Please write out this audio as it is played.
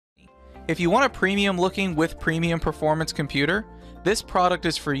If you want a premium looking with premium performance computer, this product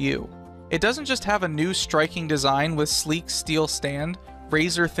is for you. It doesn't just have a new striking design with sleek steel stand,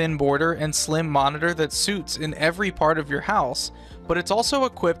 razor thin border, and slim monitor that suits in every part of your house, but it's also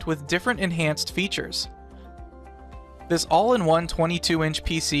equipped with different enhanced features. This all-in-one 22-inch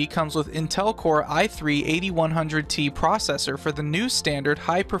PC comes with Intel Core i3-8100T processor for the new standard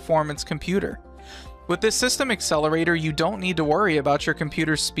high-performance computer. With this system accelerator, you don't need to worry about your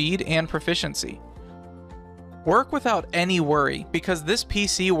computer's speed and proficiency. Work without any worry because this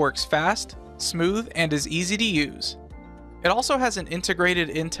PC works fast, smooth, and is easy to use. It also has an integrated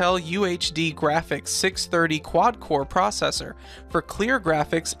Intel UHD Graphics 630 quad-core processor for clear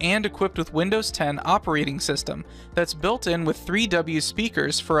graphics and equipped with Windows 10 operating system that's built in with 3W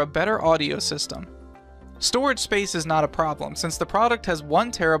speakers for a better audio system. Storage space is not a problem since the product has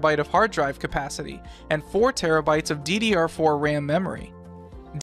 1 TB of hard drive capacity and 4 TB of DDR4 RAM memory.